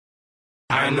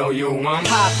I know you want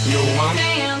pop, you want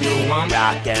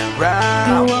rock and roll.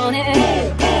 You want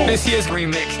it? This year's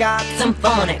remix Got some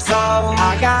phonics. soul.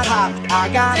 I got pop, I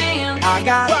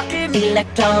got rockin'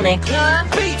 Electronic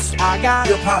beats. I got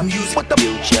hip hop music with the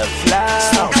future flow.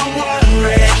 So don't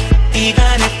worry,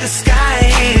 even if the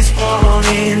sky is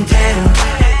falling down.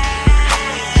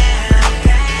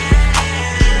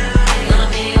 gonna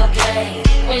be okay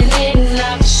when it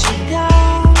knocks you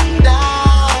down.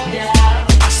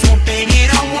 So baby,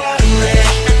 don't worry.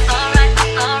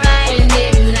 Alright, when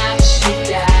it knocks you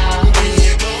down. When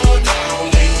you go down,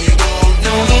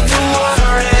 no need to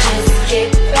worry. Just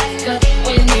get back up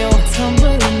when you're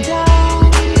tumbling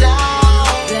down.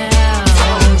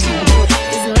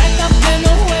 It's like I've been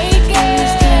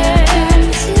awakened.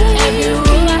 Every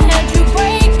rule I had you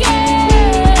breaking.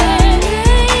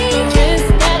 The risk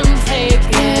that I'm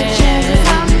taking.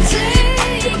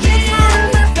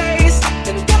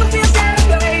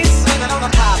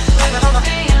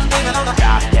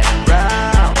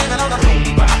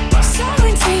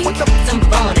 Some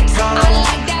phonics. I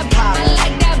like that pop, I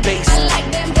like that bass, I like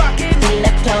that rockin'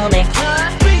 electronic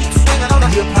beats.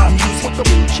 Hip hop music with the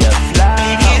future flow.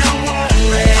 Baby, don't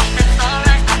worry.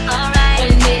 Alright,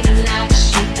 when it knocks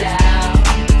you down.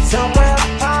 Somewhere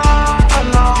far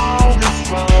along this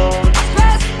road.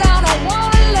 Stressed out, I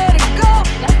wanna let it go.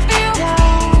 I feel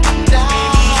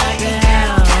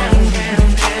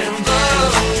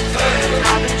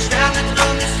I've been traveling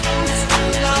on this road so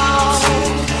long.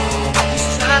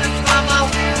 Just trying to find my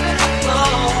way to the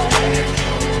flow.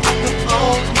 The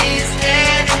phone is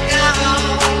dead and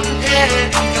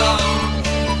gone.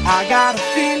 I got a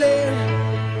feeling.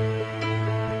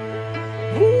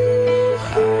 Ooh,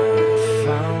 I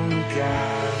found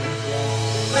God.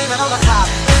 Blame it on the top,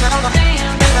 blame it on the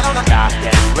blame it on the Rock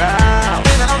and roll.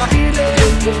 blame it on the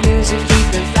The music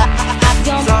keeping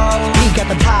we got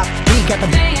the pop, we got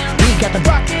the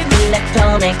rockin'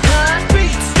 electronic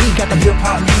beats. We got the hip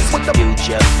hop music with the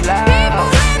future flow.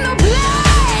 in the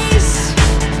place.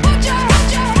 Put your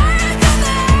hands in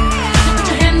the air. Put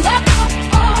your hands up.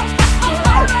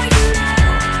 Alright,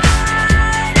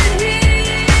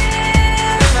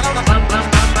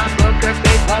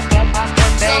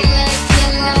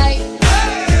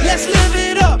 Let's live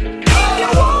it up. you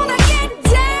wanna get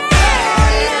down.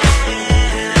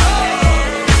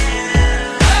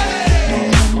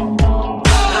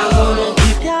 I wanna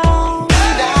get down.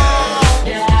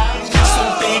 So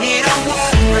baby, don't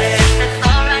worry.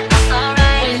 Alright,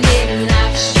 when it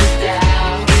knocks you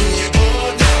down.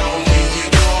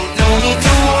 No need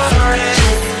to worry.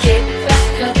 Just get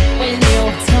back up when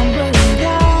you're tumbling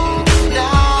down.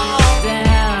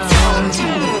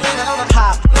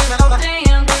 Pop,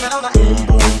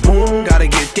 boom, gotta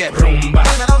get that rumba.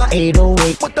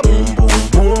 808 with the boom, boom,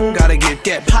 boom. Gotta get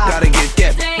that pop, gotta get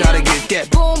that, gotta get that.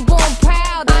 Boom, boom,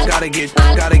 proud. Gotta get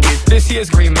this year's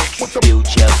remix with the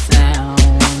future. Sound.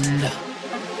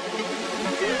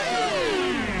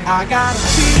 I got a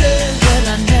feeling But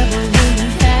I never really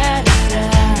had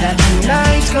that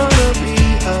tonight's gonna be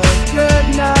a good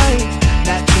night.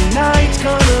 That tonight's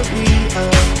gonna be a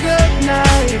good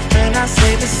night. And I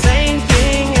say the same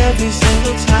thing every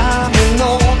single time. You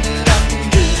know that I can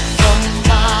do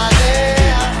somebody.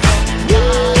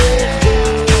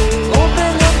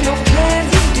 Open up your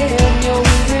plans and damn your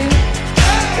ring.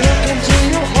 Look into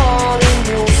your heart and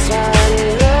you'll find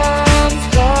love's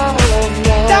gonna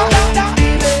know.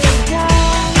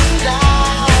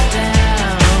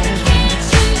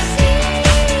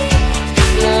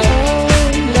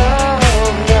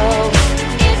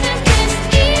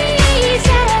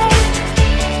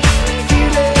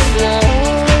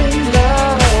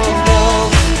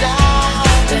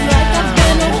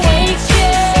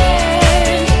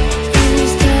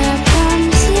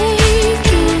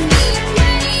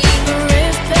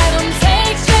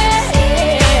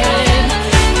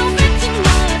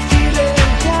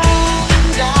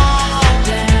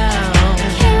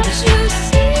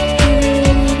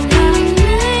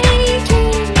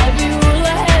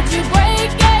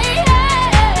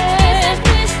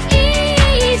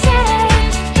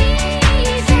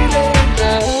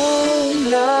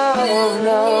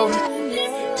 no.